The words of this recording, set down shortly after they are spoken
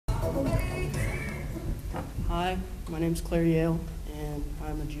Hi, my name's Claire Yale, and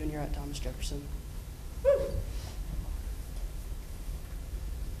I'm a junior at Thomas Jefferson.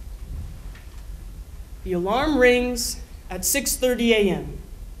 The alarm rings at 6:30 a.m.,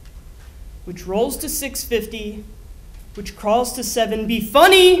 which rolls to 6:50, which crawls to 7. Be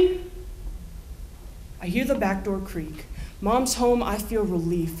funny! I hear the back door creak. Mom's home, I feel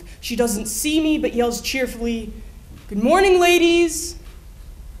relief. She doesn't see me, but yells cheerfully, "Good morning, ladies!"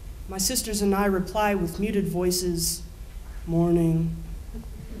 My sisters and I reply with muted voices, "Morning."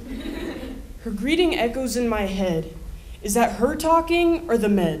 Her greeting echoes in my head. Is that her talking or the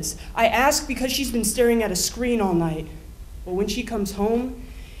meds? I ask because she's been staring at a screen all night. But when she comes home,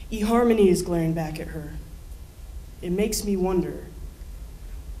 eHarmony is glaring back at her. It makes me wonder.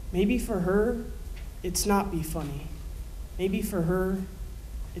 Maybe for her, it's not be funny. Maybe for her,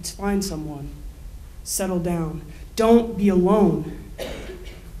 it's find someone. Settle down. Don't be alone.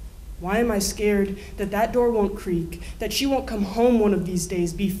 Why am I scared that that door won't creak, that she won't come home one of these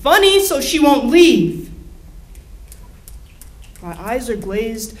days? Be funny so she won't leave. My eyes are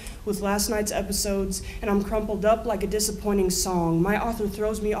glazed with last night's episodes, and I'm crumpled up like a disappointing song. My author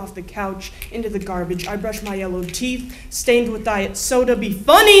throws me off the couch into the garbage. I brush my yellow teeth, stained with diet soda. Be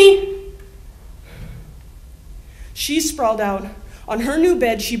funny! She's sprawled out on her new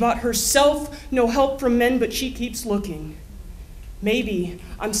bed she bought herself, no help from men, but she keeps looking. Maybe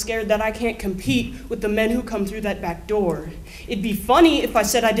I'm scared that I can't compete with the men who come through that back door. It'd be funny if I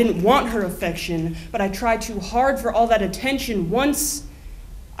said I didn't want her affection, but I tried too hard for all that attention. Once,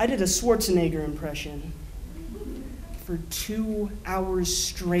 I did a Schwarzenegger impression for 2 hours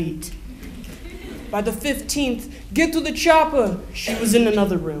straight. By the 15th, "Get to the chopper," she was in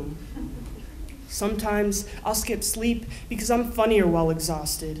another room. Sometimes I'll skip sleep because I'm funnier while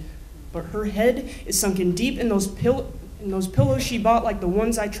exhausted, but her head is sunken deep in those pillows she bought, like the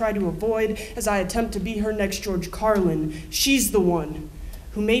ones I try to avoid as I attempt to be her next George Carlin. She's the one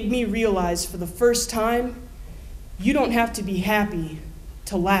who made me realize for the first time, you don't have to be happy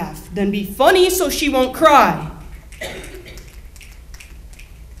to laugh. Then be funny so she won't cry.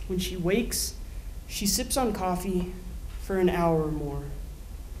 When she wakes, she sips on coffee for an hour or more.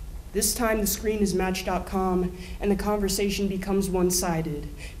 This time the screen is Match.com, and the conversation becomes one-sided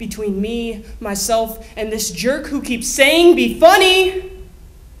between me, myself, and this jerk who keeps saying, "Be funny!"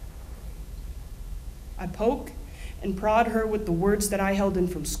 I poke and prod her with the words that I held in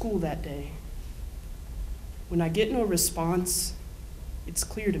from school that day. When I get no response, it's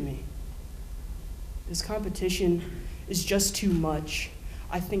clear to me. This competition is just too much.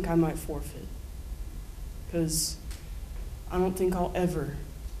 I think I might forfeit, because I don't think I'll ever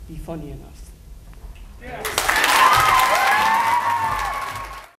be funny enough. Yeah.